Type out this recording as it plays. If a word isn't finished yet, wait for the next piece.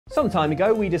Some time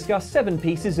ago, we discussed 7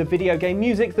 pieces of video game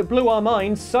music that blew our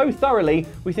minds so thoroughly,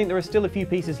 we think there are still a few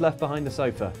pieces left behind the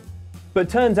sofa. But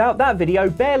turns out that video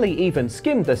barely even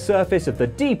skimmed the surface of the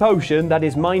deep ocean that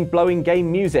is mind-blowing game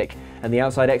music, and the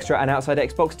Outside Xtra and Outside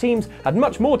Xbox teams had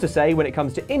much more to say when it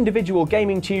comes to individual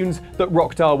gaming tunes that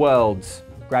rocked our worlds.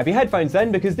 Grab your headphones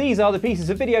then, because these are the pieces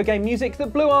of video game music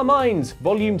that blew our minds,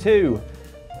 Volume 2,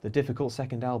 the difficult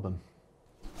second album.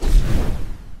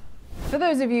 For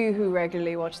those of you who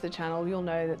regularly watch the channel, you'll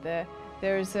know that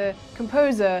there is a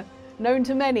composer known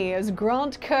to many as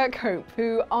Grant Kirkhope,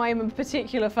 who I'm a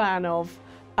particular fan of,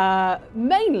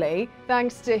 mainly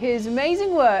thanks to his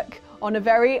amazing work on a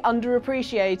very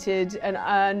underappreciated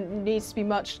and needs to be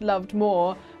much loved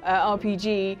more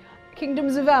RPG,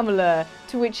 Kingdoms of Amalur,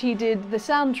 to which he did the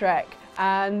soundtrack,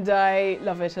 and I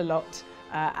love it a lot,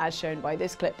 as shown by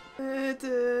this clip.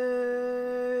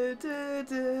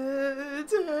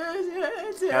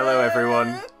 Hello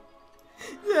everyone.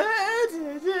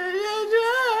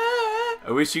 I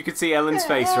wish you could see Ellen's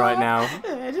face right now.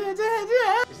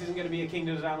 This isn't going to be a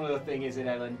Kingdoms of Amalur thing, is it,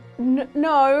 Ellen?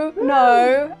 No.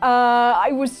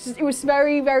 It was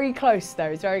very, very close though.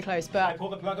 It's very close, but. Can I pull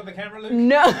the plug on the camera, Luke?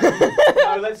 No.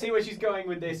 No, let's see where she's going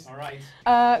with this. All right.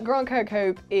 Grant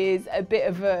Kirkhope is a bit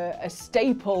of a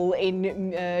staple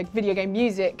in video game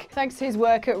music, thanks to his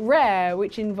work at Rare,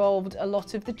 which involved a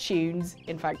lot of the tunes,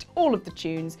 in fact, all of the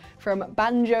tunes from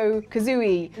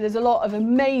Banjo-Kazooie. There's a lot of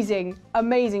amazing,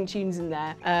 amazing tunes in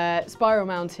there. Spiral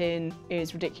Mountain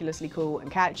is ridiculously cool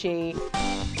and catchy.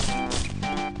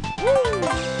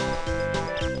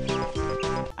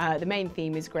 The main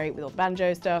theme is great with all the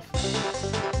banjo stuff.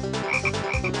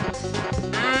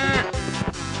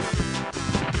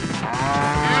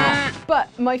 But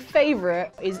my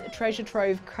favourite is Treasure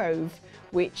Trove Cove,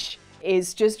 which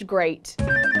is just great.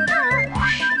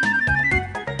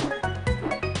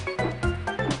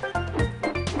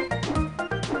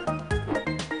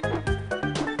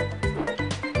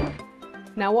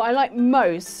 Now, what I like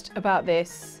most about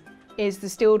this is the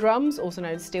steel drums, also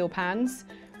known as steel pans,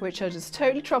 which are just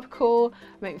totally tropical,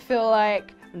 make me feel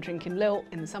like I'm drinking Lilt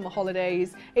in the summer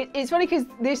holidays. It's funny because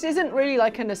this isn't really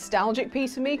like a nostalgic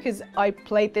piece for me, because I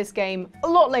played this game a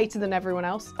lot later than everyone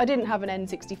else. I didn't have an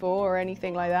N64 or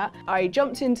anything like that. I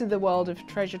jumped into the world of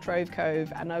Treasure Trove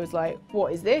Cove and I was like,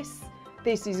 what is this?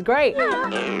 This is great.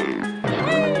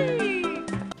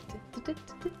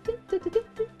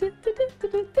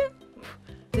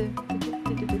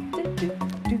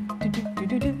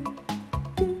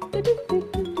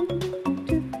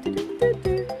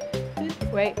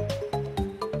 Wait.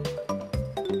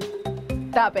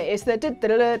 That bit is the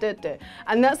da-da-da-da-da.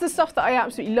 And that's the stuff that I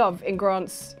absolutely love in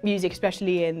Grant's music,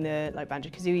 especially in the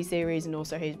Banjo-Kazooie series and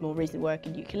also his more recent work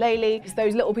in ukulele. It's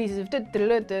those little pieces of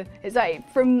da-da-da-da. It's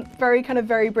like from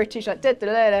very British, like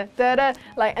da-da-da-da-da,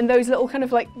 like, and those little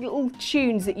little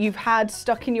tunes that you've had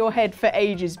stuck in your head for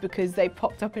ages because they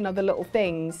popped up in other little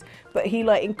things, but he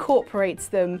incorporates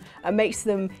them and makes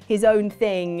them his own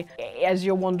thing as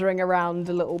you're wandering around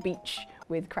a little beach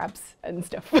with crabs and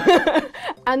stuff.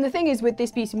 And the thing is with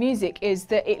this piece of music is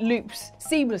that it loops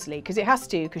seamlessly, because it has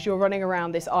to, because you're running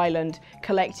around this island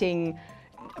collecting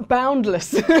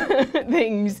boundless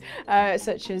things,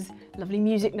 such as lovely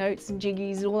music notes and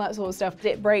jiggies and all that sort of stuff.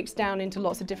 It breaks down into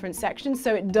lots of different sections,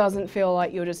 so it doesn't feel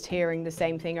like you're just hearing the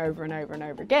same thing over and over and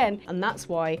over again, and that's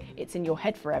why it's in your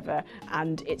head forever,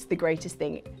 and it's the greatest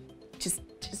thing just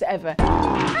ever.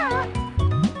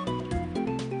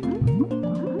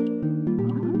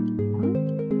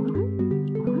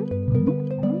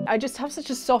 I just have such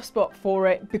a soft spot for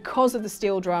it because of the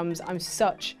steel drums. I'm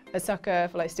such a sucker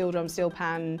for steel drum, steel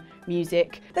pan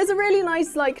music. There's a really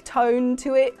nice tone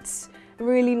to it, a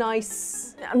really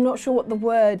nice, I'm not sure what the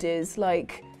word is, timbre.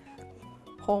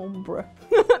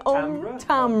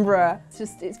 Timbre.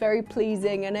 It's very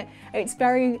pleasing, and it's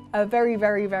a very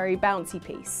bouncy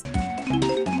piece.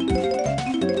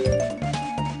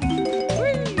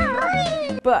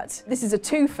 But this is a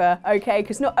twofer, okay,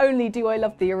 because not only do I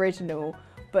love the original,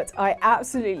 but I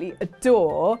absolutely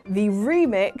adore the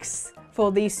remix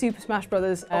for the Super Smash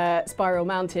Bros. Spiral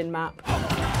Mountain map.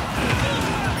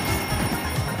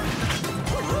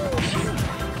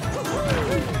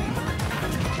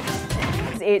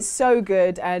 It's so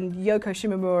good, and Yoko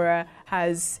Shimomura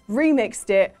has remixed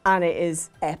it, and it is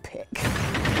epic.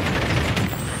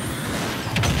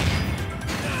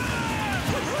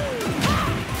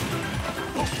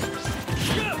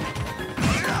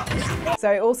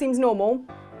 So it all seems normal.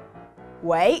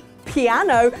 Wait,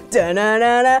 piano,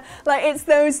 da-na-na-na. It's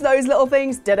those little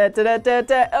things,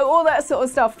 da-da-da-da-da-da, all that sort of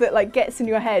stuff that gets in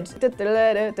your head.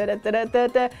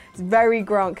 Da-da-da-da-da-da-da-da. It's very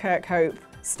Grant Kirkhope.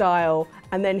 style,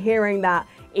 and then hearing that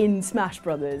in Smash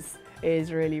Brothers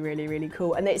is really, really, really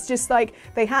cool. And it's just like,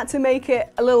 they had to make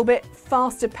it a little bit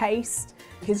faster paced,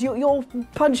 because you're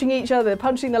punching each other,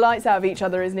 punching the lights out of each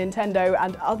other as Nintendo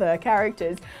and other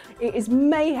characters. It is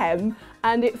mayhem,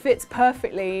 and it fits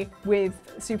perfectly with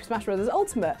Super Smash Bros.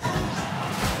 Ultimate.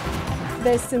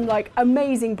 There's some like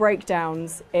amazing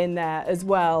breakdowns in there as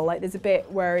well. Like there's a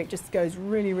bit where it just goes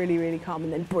really, really, really calm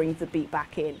and then brings the beat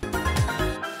back in.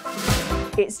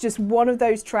 It's just one of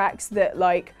those tracks that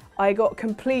like I got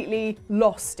completely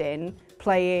lost in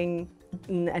playing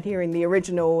and hearing the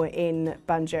original in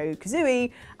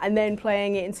Banjo-Kazooie, and then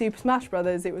playing it in Super Smash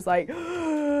Brothers. It was like,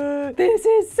 this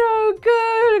is so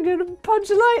good, I'm gonna punch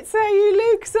the lights at you,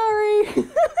 Luke, sorry.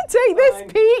 Take this,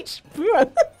 Peach.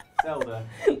 Zelda.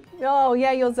 Oh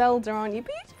yeah, you're Zelda, aren't you?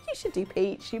 But you should do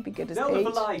Peach, you'd be good as Zelda Peach.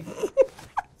 for life.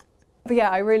 But yeah,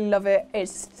 I really love it.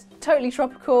 It's totally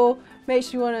tropical,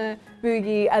 makes you want to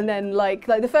boogie, and then like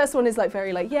the first one is like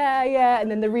very like, yeah, yeah,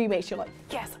 and then the remix, you're like,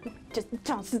 yes, just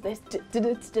dance to this. And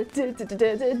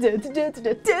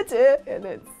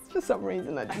it's, for some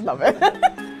reason, I just love it.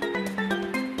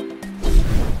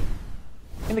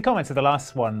 In the comments of the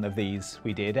last one of these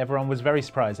we did, everyone was very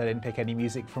surprised I didn't pick any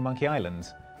music from Monkey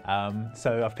Island.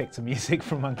 So I've picked some music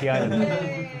from Monkey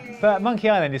Island. But Monkey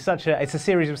Island is it's a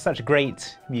series of such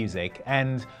great music,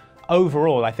 and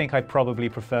overall I think I probably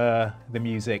prefer the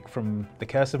music from The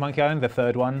Curse of Monkey Island, the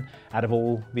third one, out of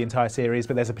all the entire series.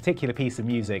 But there's a particular piece of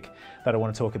music that I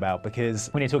want to talk about, because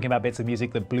when you're talking about bits of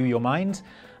music that blew your mind,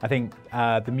 I think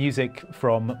the music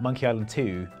from Monkey Island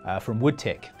 2, from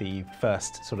Woodtick, the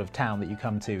first sort of town that you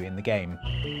come to in the game.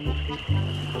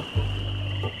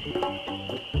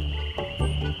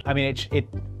 I mean,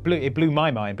 it blew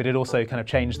my mind, but it also kind of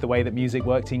changed the way that music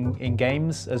worked in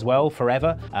games as well,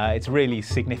 forever. It's a really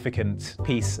significant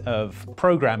piece of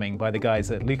programming by the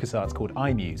guys at LucasArts called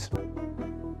iMuse,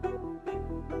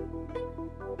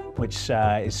 which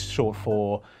is short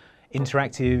for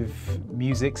Interactive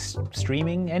Music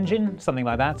Streaming Engine, something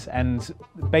like that. And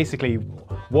basically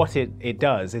what it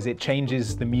does is it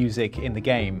changes the music in the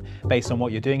game based on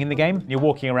what you're doing in the game. You're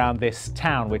walking around this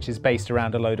town, which is based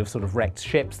around a load of sort of wrecked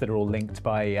ships that are all linked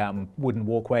by wooden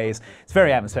walkways. It's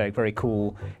very atmospheric, very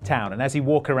cool town. And as you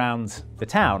walk around the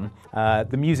town,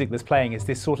 the music that's playing is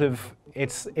this sort of,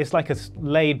 it's like a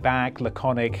laid back,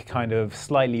 laconic, kind of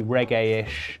slightly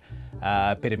reggae-ish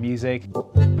bit of music.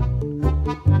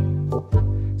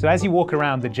 So as you walk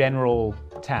around the general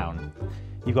town,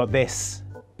 you've got this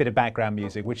bit of background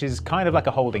music, which is kind of like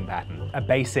a holding pattern, a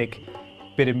basic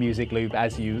bit of music loop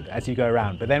as you go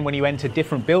around. But then when you enter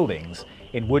different buildings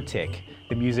in Woodtick,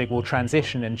 the music will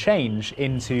transition and change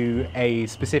into a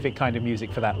specific kind of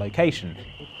music for that location.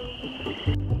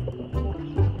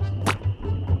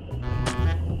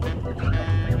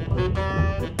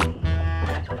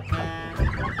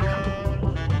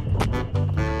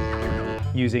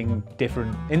 Using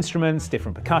different instruments,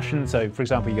 different percussion. So for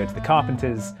example, you go to the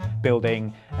carpenter's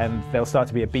building and there'll start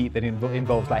to be a beat that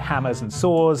involves like hammers and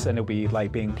saws, and it'll be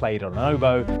like being played on an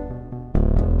oboe.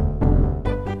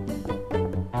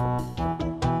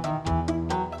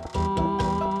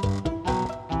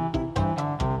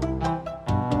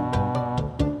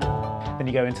 Then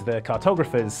you go into the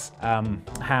cartographer's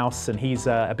house, and he's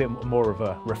a bit more of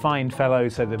a refined fellow,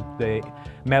 so the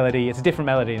melody, it's a different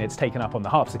melody and it's taken up on the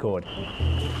harpsichord.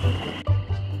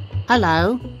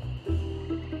 Hello.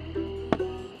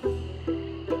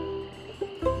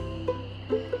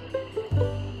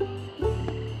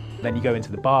 Then you go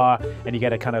into the bar and you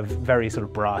get a kind of very sort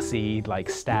of brassy, like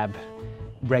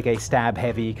reggae stab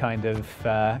heavy kind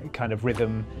of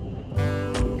rhythm.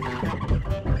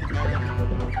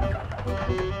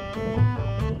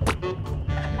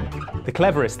 The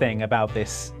cleverest thing about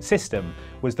this system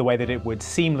was the way that it would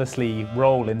seamlessly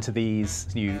roll into these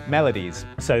new melodies,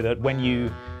 so that when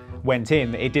you went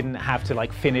in, it didn't have to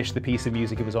like finish the piece of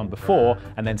music it was on before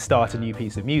and then start a new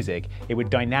piece of music. It would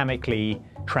dynamically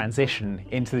transition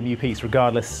into the new piece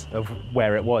regardless of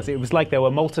where it was. It was like there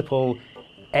were multiple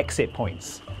exit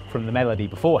points from the melody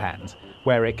beforehand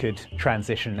where it could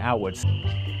transition outwards.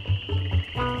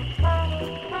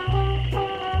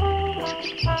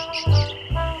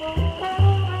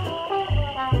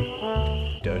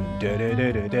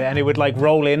 And it would like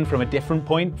roll in from a different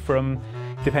point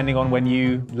depending on when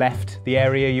you left the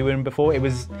area you were in before. It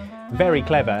was very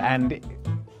clever, and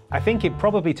I think it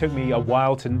probably took me a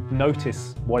while to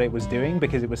notice what it was doing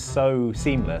because it was so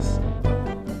seamless.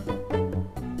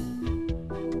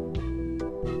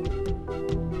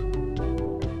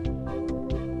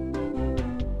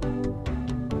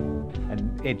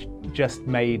 And it just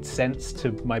made sense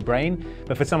to my brain.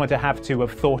 But for someone to have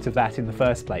thought of that in the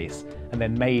first place and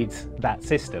then made that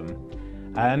system,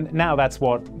 and now that's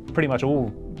what pretty much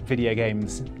all video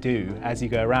games do. As you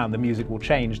go around, the music will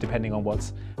change depending on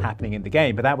what's happening in the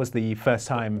game. But that was the first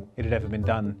time it had ever been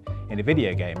done in a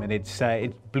video game, and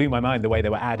it blew my mind the way they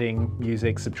were adding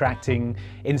music, subtracting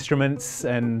instruments,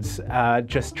 and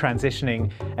just transitioning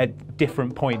at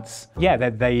different points. Yeah,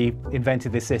 they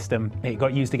invented this system. It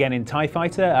got used again in TIE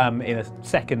Fighter in a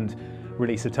second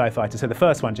release of TIE Fighter. So the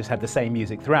first one just had the same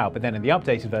music throughout, but then in the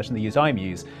updated version they use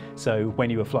iMuse. So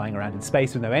when you were flying around in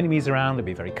space with no enemies around, it'd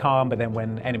be very calm, but then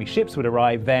when enemy ships would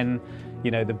arrive, then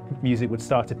the music would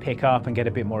start to pick up and get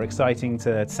a bit more exciting to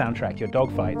soundtrack your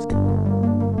dogfights.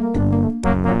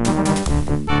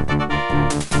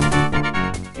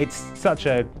 It's such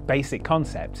a basic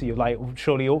concept. So you're like, well,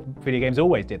 surely all video games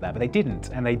always did that, but they didn't.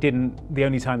 And they didn't, the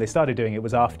only time they started doing it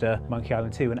was after Monkey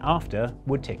Island 2 and after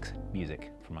Woodtick's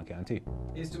music from Monkey Island 2.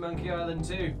 Here's to Monkey Island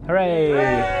 2. Hooray!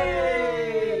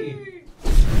 Hooray!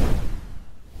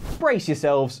 Brace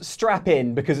yourselves, strap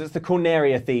in, because it's the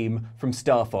Corneria theme from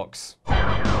Star Fox.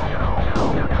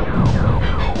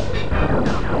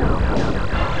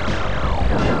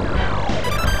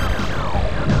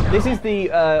 This is the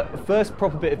first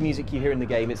proper bit of music you hear in the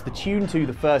game. It's the tune to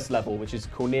the first level, which is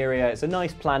Corneria. It's a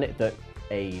nice planet that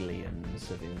aliens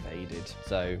have invaded.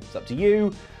 So it's up to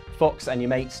you, Fox, and your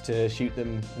mates to shoot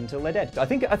them until they're dead. I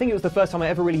think it was the first time I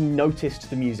ever really noticed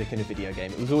the music in a video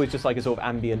game. It was always just like a sort of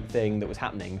ambient thing that was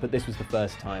happening, but this was the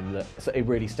first time that it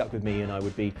really stuck with me, and I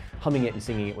would be humming it and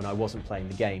singing it when I wasn't playing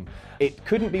the game. It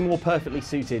couldn't be more perfectly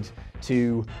suited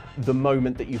to the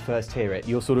moment that you first hear it.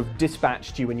 You're sort of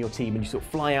dispatched, you and your team, and you sort of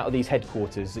fly out of these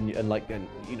headquarters, and you're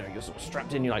sort of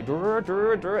strapped in. You're like, durr,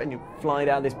 durr, durr, and you fly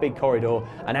down this big corridor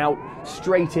and out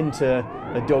straight into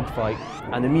a dogfight,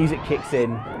 and the music kicks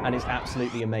in, and it's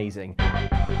absolutely amazing.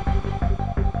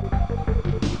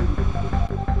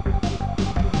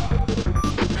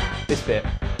 This bit.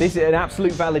 This is an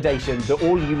absolute validation that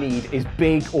all you need is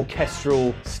big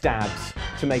orchestral stabs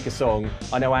to make a song.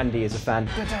 I know Andy is a fan.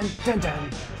 Dun, dun, dun, dun.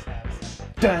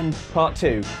 Dun. Part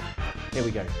 2. Here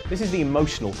we go. This is the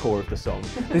emotional core of the song.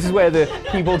 This is where the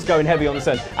keyboard's going heavy on the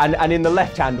sound. And in the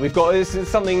left hand, we've got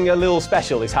something a little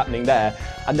special is happening there.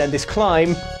 And then this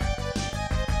climb.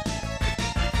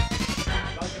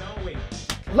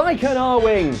 Like an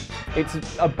R-wing. It's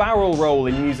a barrel roll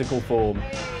in musical form.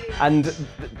 And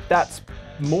that's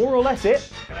more or less it.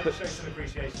 Can I just show some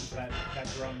appreciation for that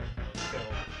drum fill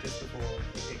just before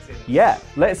it kicks in? Yeah,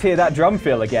 let's hear that drum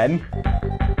fill again.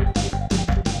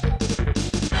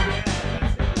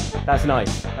 That's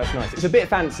nice, that's nice. It's a bit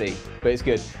fancy, but it's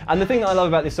good. And the thing that I love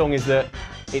about this song is that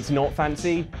it's not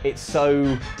fancy, it's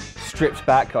so stripped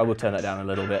back. I will turn that down a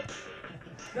little bit.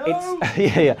 No!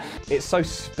 It's so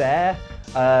spare,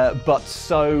 but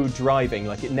so driving,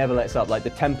 like it never lets up. Like the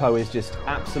tempo is just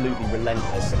absolutely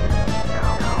relentless.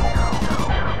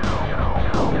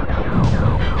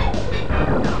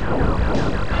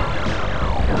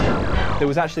 There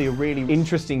was actually a really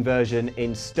interesting version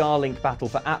in Starlink Battle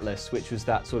for Atlas, which was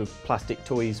that sort of plastic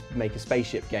toys make a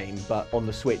spaceship game, but on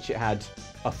the Switch it had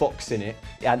a fox in it,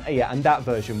 and that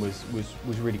version was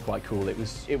really quite cool. It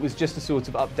was just a sort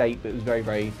of update, but it was very,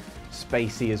 very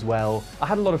spacey as well. I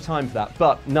had a lot of time for that,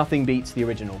 but nothing beats the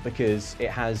original because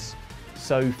it has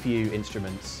so few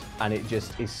instruments and it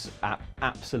just is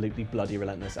absolutely bloody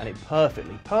relentless, and it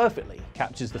perfectly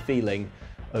captures the feeling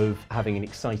of having an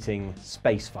exciting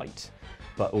space fight,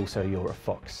 but also you're a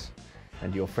fox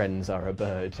and your friends are a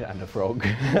bird and a frog.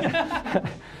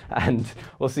 And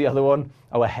what's the other one?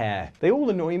 Oh, a hare. They all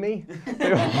annoy me.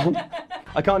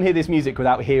 I can't hear this music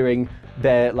without hearing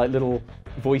their like little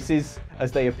voices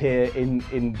as they appear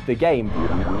in the game.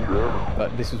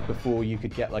 But this was before you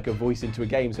could get like a voice into a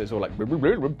game, so it's all like... Is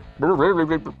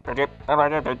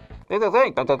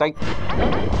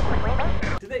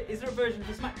there a version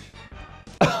for Smash?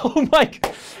 Oh my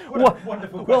God. What a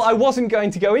wonderful question. Well, I wasn't going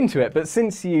to go into it, but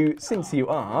since you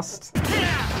asked...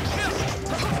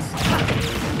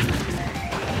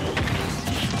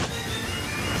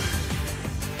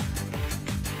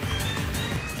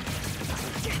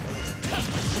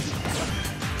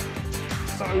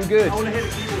 So good. I want to hear the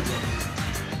keyboard.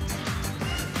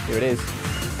 Here it is.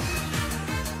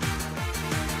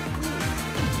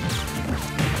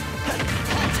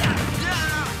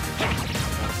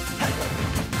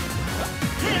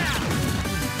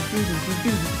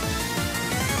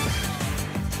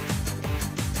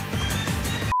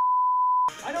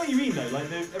 I know what you mean though, like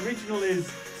the original is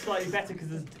slightly better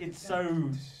because it's so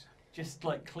just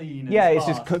like clean and Yeah,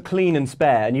 sparse. it's just clean and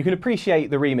spare, and you can appreciate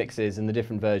the remixes and the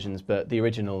different versions, but the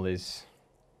original is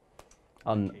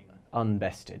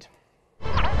Unbested.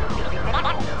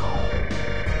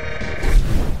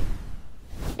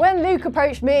 When Luke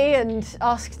approached me and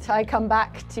asked I come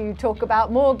back to talk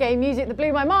about more game music that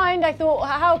blew my mind, I thought,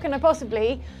 how can I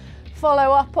possibly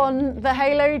follow up on the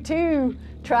Halo 2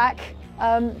 track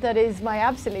that is my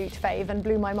absolute fave and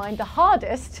blew my mind the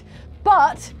hardest.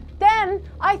 But then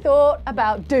I thought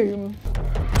about Doom.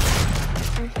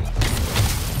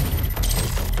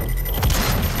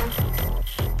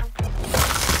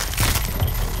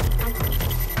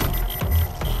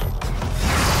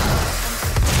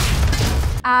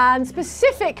 And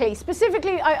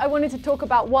specifically, I wanted to talk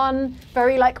about one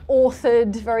very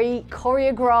authored, very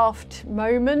choreographed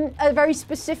moment, a very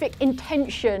specific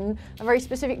intention, a very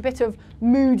specific bit of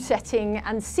mood setting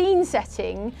and scene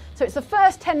setting. So it's the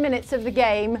first 10 minutes of the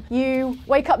game. You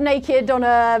wake up naked on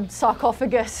a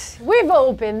sarcophagus. We've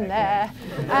all been there.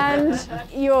 And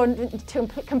you're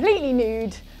completely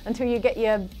nude until you get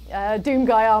your Doom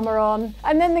guy armor on.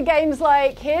 And then the game's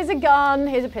like, here's a gun,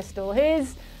 here's a pistol,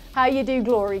 here's how you do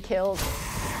glory kills.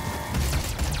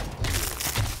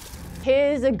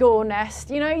 Here's a gore nest,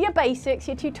 you know, your basics,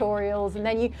 your tutorials, and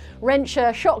then you wrench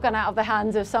a shotgun out of the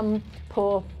hands of some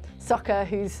poor sucker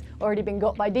who's already been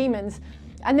got by demons.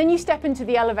 And then you step into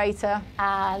the elevator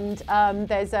and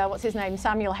there's, what's his name,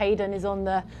 Samuel Hayden is on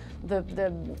the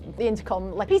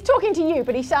intercom. Like, he's talking to you,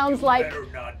 but he sounds like... Better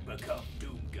not become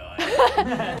Doom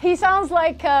Guy. He sounds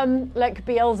like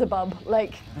Beelzebub,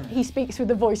 like he speaks with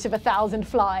the voice of 1,000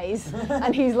 flies,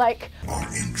 and he's like, our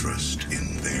interest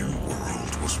in their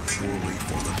world was purely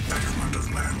for the betterment of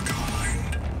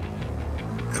mankind.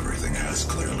 Everything has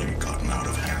clearly gotten out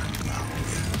of hand now,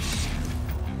 yes.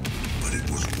 But it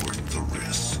was worth the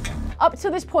risk. Up to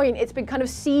this point, it's been kind of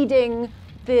seeding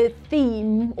the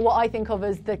theme, what I think of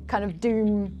as the kind of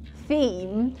Doom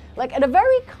theme, like at a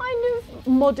very kind of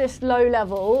modest low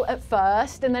level at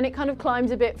first, and then it kind of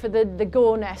climbs a bit for the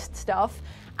gore nest stuff.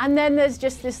 And then there's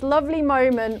just this lovely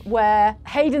moment where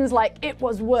Hayden's like, it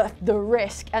was worth the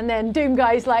risk. And then Doom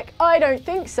Guy's like, I don't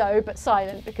think so, but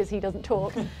silent because he doesn't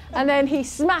talk. And then he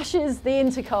smashes the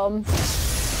intercom.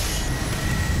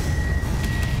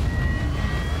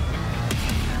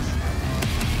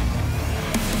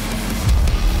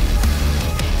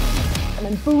 And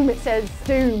then boom, it says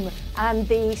Doom, and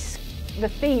the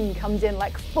theme comes in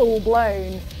like full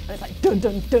blown, and it's like dun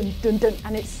dun dun dun dun,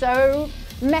 and it's so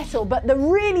metal. But the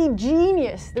really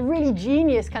genius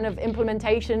kind of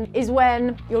implementation is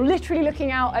when you're literally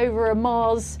looking out over a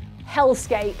Mars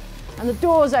hellscape, and the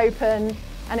doors open,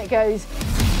 and it goes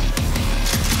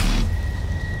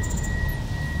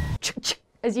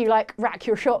as you like rack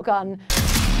your shotgun,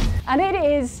 and it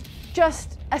is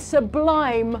just a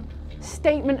sublime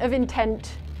statement of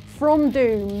intent from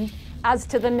Doom as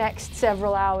to the next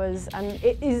several hours, and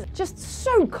it is just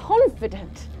so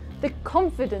confident. The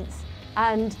confidence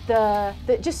and the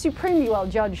just supremely well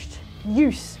judged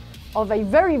use of a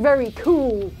very, very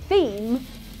cool theme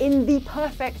in the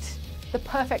perfect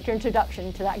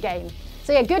introduction to that game.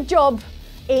 So yeah, good job,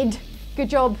 id. Good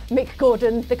job, Mick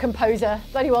Gordon, the composer.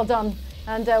 Bloody well done.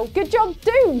 And good job,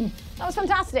 Doom. That was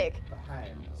fantastic. The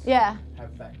hands yeah.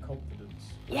 have that confidence.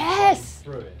 Yes!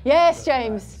 Through it. Yes,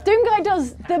 James. Doom Guy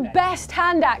does the best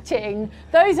hand acting.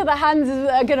 Those are the hands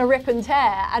that are going to rip and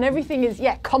tear, and everything is,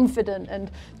 yeah, confident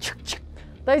and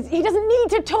he doesn't need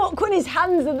to talk when his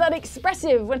hands are that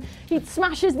expressive, when he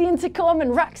smashes the intercom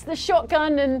and racks the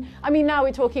shotgun, and I mean, now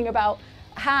we're talking about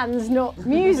hands, not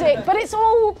music, but it's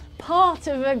all part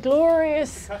of a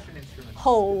glorious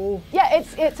whole. Yeah,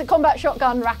 it's a combat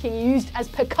shotgun racking used as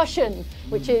percussion,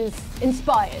 which is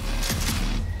inspired.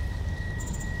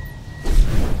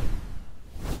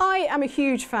 I am a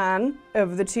huge fan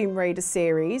of the Tomb Raider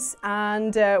series,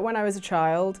 and when I was a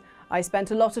child, I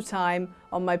spent a lot of time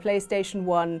on my PlayStation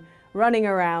 1 running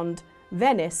around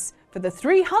Venice for the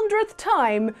 300th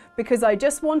time because I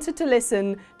just wanted to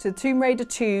listen to Tomb Raider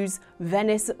 2's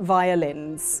Venice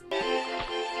violins.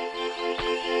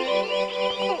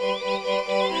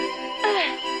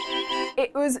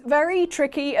 It was very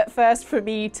tricky at first for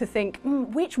me to think,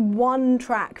 which one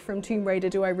track from Tomb Raider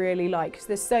do I really like? Because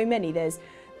there's so many. There's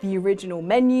the original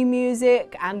menu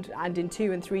music, and in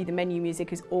 2 and 3 the menu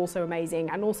music is also amazing,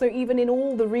 and also even in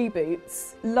all the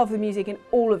reboots, love the music in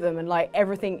all of them, and like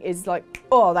everything is like,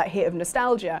 oh, that hit of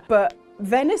nostalgia. But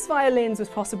Venice Violins was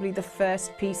possibly the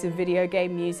first piece of video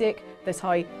game music that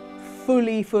I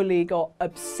fully got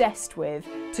obsessed with,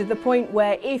 to the point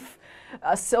where, if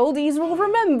oldies will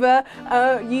remember,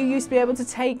 you used to be able to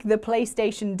take the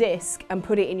PlayStation disc and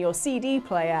put it in your CD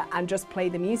player and just play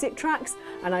the music tracks,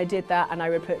 and I did that, and I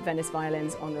would put Venice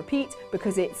Violins on repeat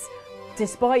because it's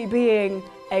despite being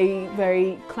a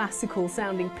very classical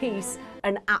sounding piece,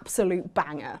 an absolute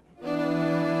banger.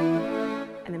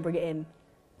 And then bring it in.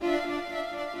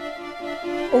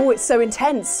 Oh, it's so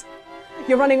intense.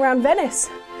 You're running around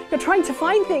Venice. You're trying to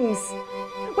find things.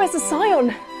 Where's the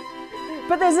Scion?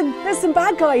 But there's some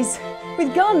bad guys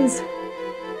with guns.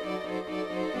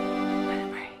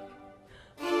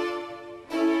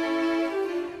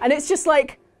 And it's just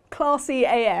like classy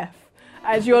AF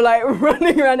as you're like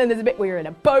running around, and there's a bit where you're in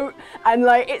a boat, and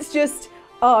like it's just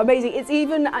amazing. It's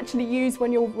even actually used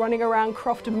when you're running around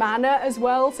Croft Manor as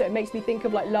well, so it makes me think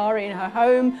of like Lara in her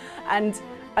home. And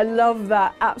I love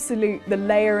that the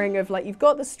layering of like, you've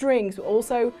got the strings, but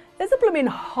also there's a blooming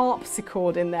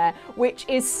harpsichord in there, which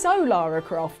is so Lara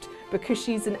Croft, because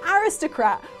she's an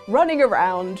aristocrat running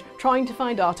around trying to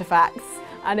find artifacts.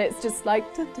 And it's just like,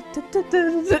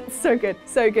 so good,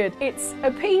 so good. It's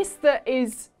a piece that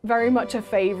is very much a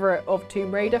favourite of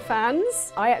Tomb Raider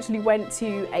fans. I actually went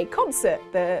to a concert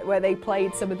where they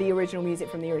played some of the original music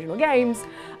from the original games,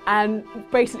 and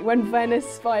basically when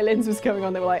Venice Violins was going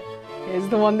on, they were like, here's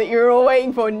the one that you were all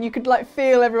waiting for, and you could like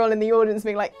feel everyone in the audience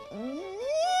being like,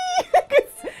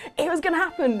 it was gonna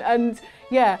happen. And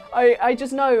yeah, I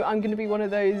just know I'm gonna be one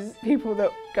of those people that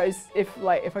goes, if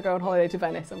I go on holiday to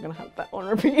Venice, I'm gonna have that on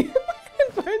repeat.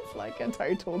 It's like a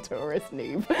total tourist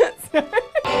noob.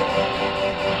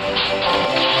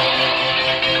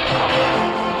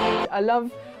 I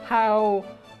love how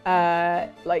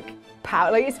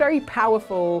it's very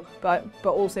powerful, but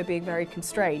also being very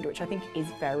constrained, which I think is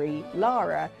very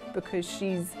Lara, because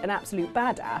she's an absolute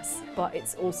badass, but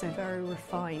it's also very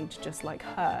refined, just like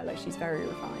her. Like, she's very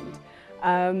refined.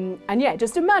 And yeah,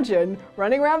 just imagine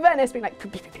running around Venice being like pew,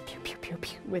 pew, pew, pew, pew, pew,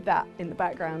 pew, with that in the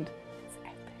background. It's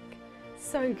epic.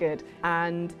 So good.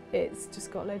 And it's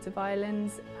just got loads of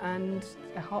violins and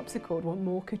a harpsichord. What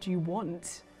more could you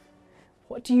want?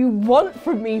 What do you want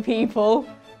from me, people?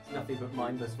 It's nothing but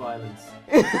mindless violence.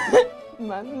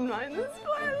 Mindless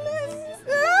violence.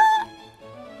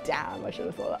 Damn, I should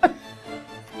have thought that.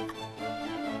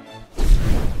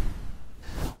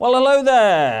 Well, hello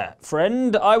there,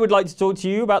 friend. I would like to talk to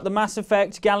you about the Mass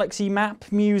Effect Galaxy map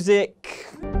music.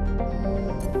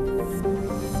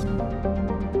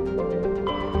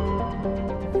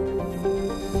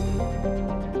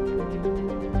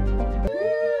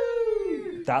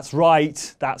 That's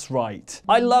right, that's right.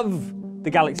 I love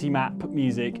the Galaxy map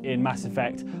music in Mass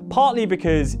Effect, partly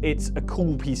because it's a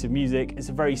cool piece of music. It's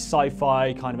a very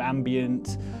sci-fi, kind of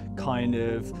ambient, kind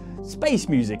of space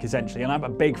music, essentially, and I'm a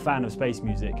big fan of space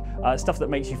music. Stuff that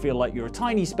makes you feel like you're a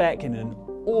tiny speck in an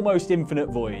almost infinite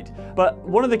void. But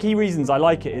one of the key reasons I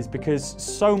like it is because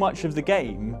so much of the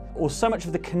game, or so much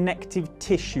of the connective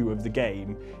tissue of the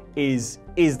game, is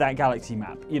that galaxy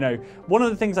map. You know, one of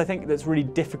the things I think that's really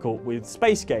difficult with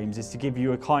space games is to give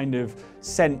you a kind of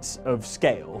sense of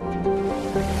scale.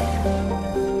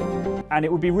 And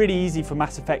it would be really easy for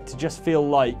Mass Effect to just feel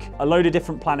like a load of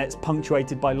different planets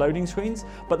punctuated by loading screens.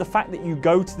 But the fact that you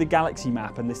go to the galaxy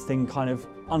map and this thing kind of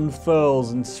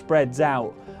unfurls and spreads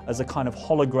out as a kind of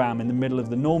hologram in the middle of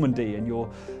the Normandy, and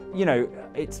you're, you know,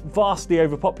 it's vastly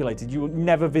overpopulated. You will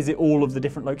never visit all of the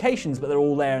different locations, but they're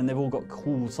all there and they've all got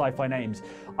cool sci-fi names.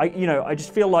 I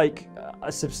just feel like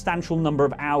a substantial number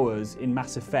of hours in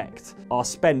Mass Effect are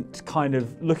spent kind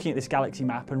of looking at this galaxy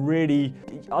map and really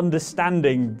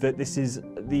understanding that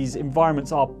these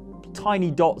environments are tiny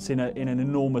dots in an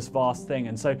enormous vast thing.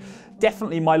 And so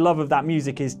definitely my love of that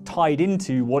music is tied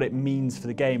into what it means for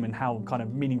the game and how kind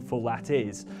of meaningful that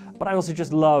is. But I also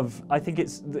just love, I think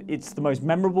it's the most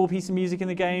memorable piece of music in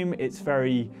the game. It's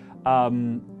very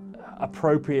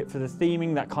appropriate for the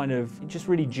theming, that kind of just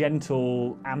really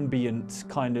gentle, ambient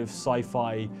kind of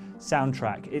sci-fi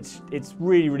soundtrack. It's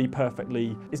really, really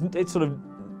perfectly, it's sort of,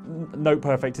 note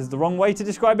perfect is the wrong way to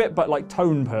describe it, but like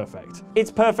tone perfect.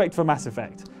 It's perfect for Mass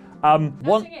Effect. It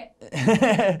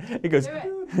goes.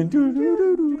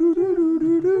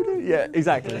 Yeah,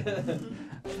 exactly.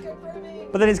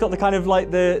 But then it's got the kind of like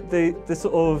the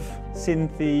sort of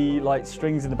synthy like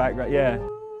strings in the background. Yeah.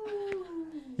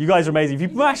 You guys are amazing. If you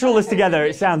mash all this together,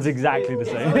 it sounds exactly the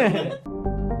same.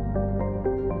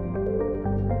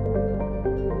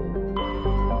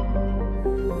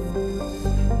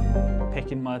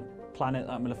 Picking my planet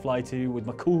that I'm going to fly to with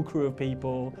my cool crew of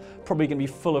people. Probably going to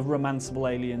be full of romanceable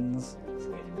aliens.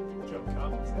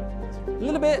 A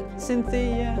little bit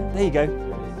synthy, yeah. There you go.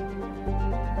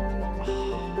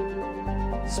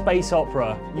 Space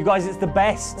opera. You guys, it's the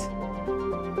best.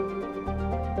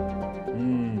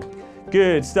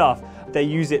 Good stuff. they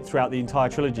use it throughout the entire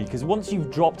trilogy, because once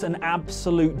you've dropped an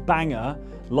absolute banger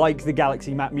like the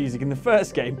Galaxy map music in the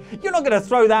first game, you're not going to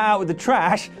throw that out with the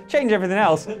trash, change everything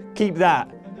else, keep that.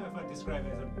 I don't know if I'd describe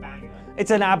it as a banger.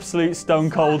 It's an absolute stone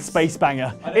cold space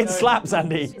banger. It slaps,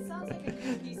 Andy. It sounds like a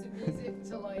good piece of music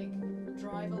to like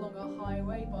drive along a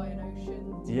highway by an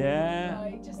ocean. Yeah.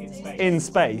 Like, just In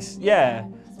space, yeah.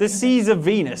 The seas of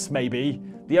Venus, maybe.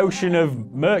 The ocean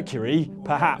of Mercury,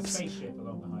 perhaps. Spaceship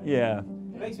along the highway. Yeah.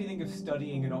 It makes me think of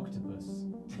studying an octopus.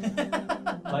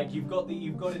 Like you've got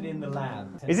it in the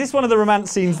lab. Is this one of the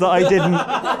romance scenes that I didn't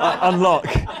unlock?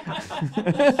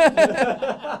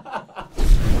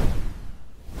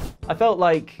 I felt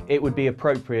like it would be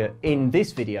appropriate in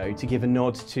this video to give a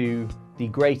nod to the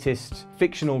greatest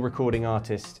fictional recording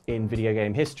artist in video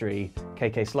game history,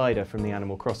 KK Slider from the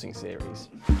Animal Crossing series.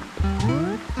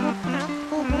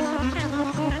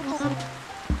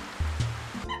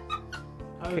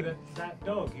 Oh, that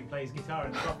dog who plays guitar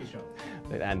in the coffee shop.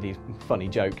 Andy's funny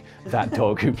joke, that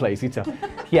dog who plays guitar.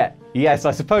 Yeah, yes,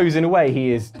 I suppose in a way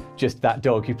he is just that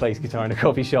dog who plays guitar in a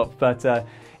coffee shop, but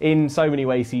in so many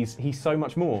ways he's so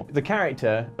much more. The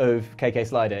character of KK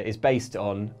Slider is based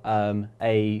on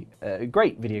a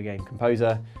great video game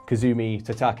composer, Kazumi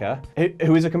Tataka,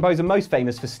 who is a composer most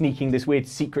famous for sneaking this weird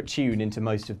secret tune into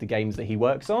most of the games that he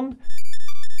works on.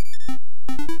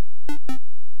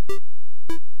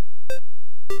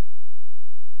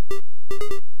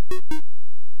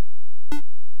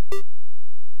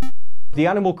 The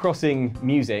Animal Crossing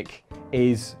music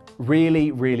is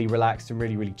really, really relaxed and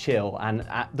really, really chill, and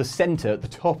at the centre, at the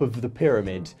top of the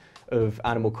pyramid of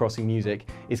Animal Crossing music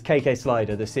is KK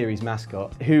Slider, the series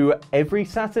mascot, who every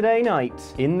Saturday night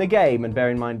in the game, and bear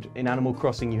in mind in Animal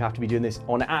Crossing you have to be doing this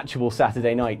on actual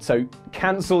Saturday night, so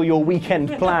cancel your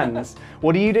weekend plans.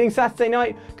 What are you doing Saturday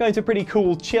night? Going to a pretty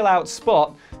cool chill out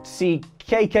spot to see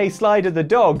KK Slider the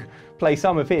dog play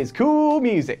some of his cool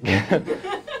music.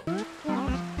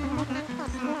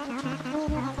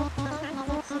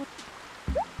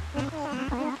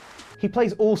 He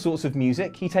plays all sorts of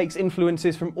music. He takes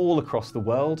influences from all across the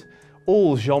world,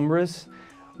 all genres.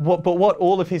 But what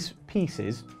all of his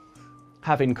pieces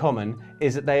have in common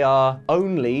is that they are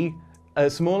only a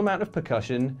small amount of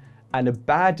percussion and a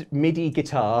bad MIDI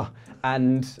guitar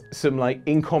and some like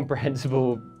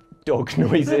incomprehensible dog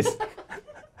noises.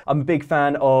 I'm a big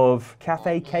fan of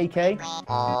Cafe KK.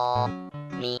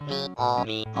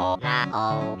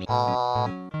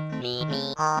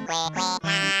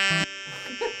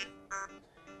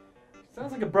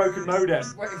 Sounds like a broken modem.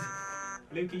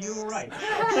 Luke, are you alright?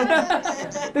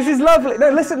 This is lovely.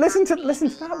 No, listen to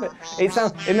that bit.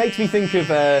 It makes me think of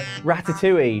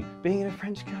Ratatouille being in a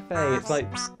French cafe. It's like.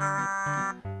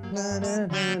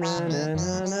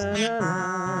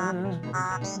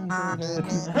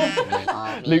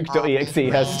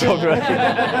 Luke.exe has stopped working.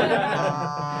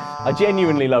 I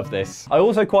genuinely love this. I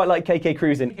also quite like KK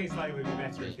Cruisin'. KK Slider would be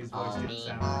better if his voice didn't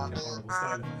sound like a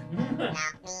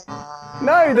horrible style.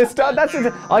 No,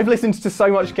 I've listened to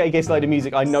so much KK Slider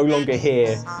music, I no longer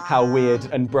hear how weird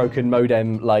and broken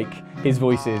modem-like his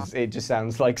voice is. It just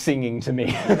sounds like singing to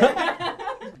me.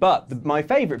 But my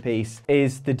favourite piece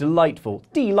is the delightful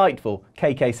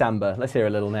KK Samba. Let's hear a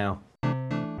little now.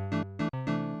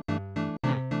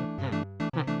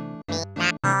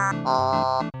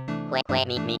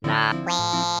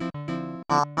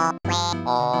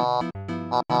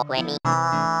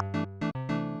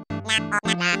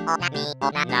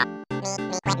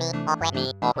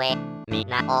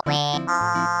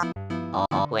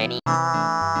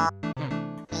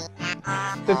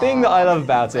 The thing that I love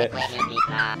about it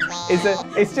is that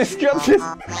it's just got this...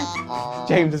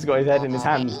 James has got his head in his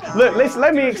hands. Look,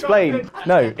 let me explain.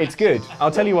 No, it's good.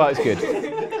 I'll tell you why it's good.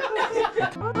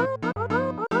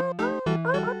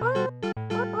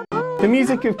 The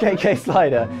music of KK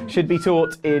Slider should be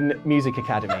taught in music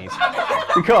academies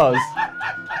because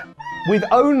with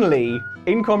only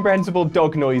incomprehensible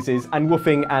dog noises and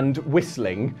woofing and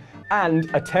whistling and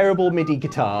a terrible MIDI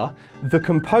guitar, the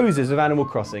composers of Animal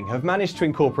Crossing have managed to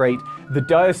incorporate the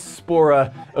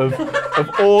diaspora of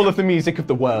all of the music of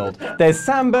the world. There's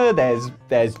samba,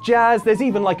 there's jazz, there's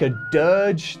even like a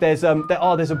dirge, there's a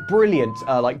brilliant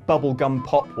like bubblegum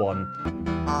pop one.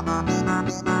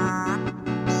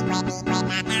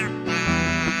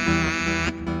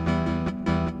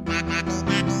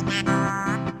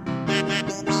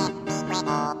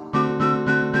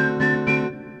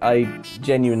 I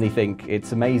genuinely think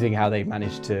it's amazing how they've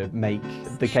managed to make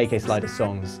the KK Slider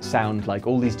songs sound like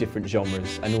all these different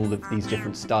genres and all of these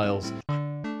different styles.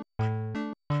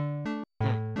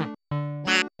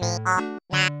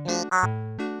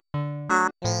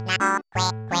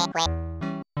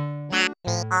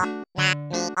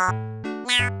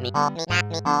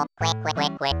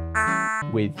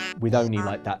 With only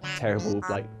like that terrible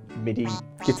like MIDI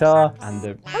guitar and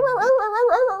the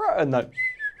and no.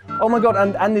 Oh my god,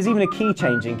 and there's even a key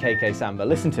change in KK Samba.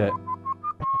 Listen to it.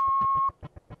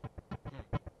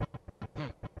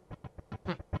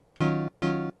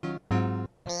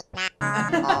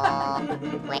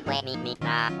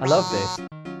 I love this.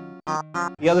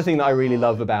 The other thing that I really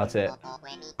love about it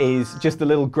is just the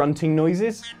little grunting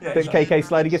noises that KK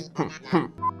Slider gives.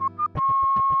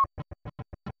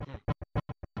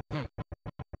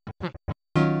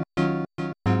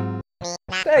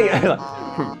 There you go.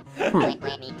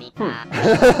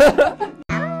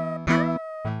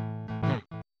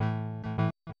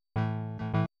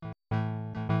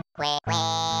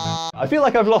 I feel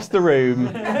like I've lost the room,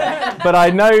 but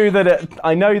I know that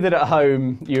at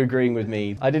home you're agreeing with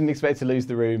me. I didn't expect to lose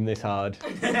the room this hard.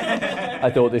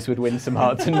 I thought this would win some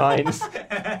hearts and minds.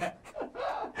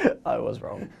 I was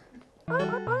wrong.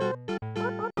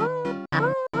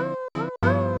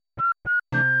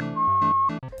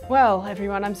 Well,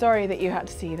 everyone, I'm sorry that you had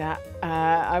to see that.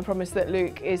 I promise that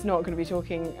Luke is not going to be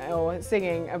talking or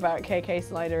singing about KK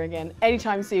Slider again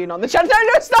anytime soon on the channel.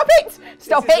 No, stop it!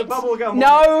 Stop it!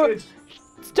 No!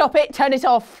 Stop it, turn it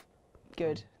off.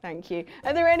 Good, thank you.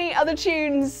 Are there any other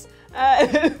tunes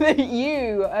that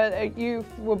you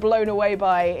were blown away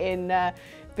by in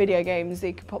video games?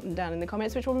 You could pop them down in the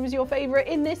comments. Which one was your favourite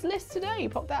in this list today?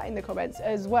 Pop that in the comments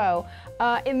as well.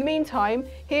 In the meantime,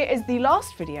 here is the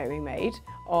last video we made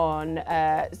on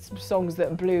songs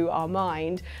that blew our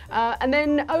mind. And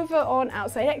then over on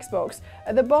Outside Xbox,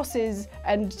 the bosses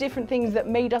and different things that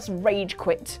made us rage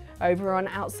quit over on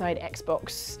Outside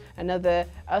Xbox. Another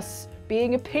us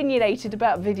being opinionated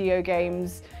about video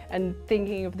games and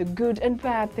thinking of the good and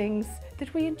bad things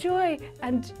that we enjoy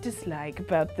and dislike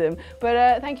about them.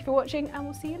 But thank you for watching, and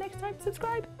we'll see you next time.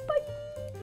 Subscribe. Bye.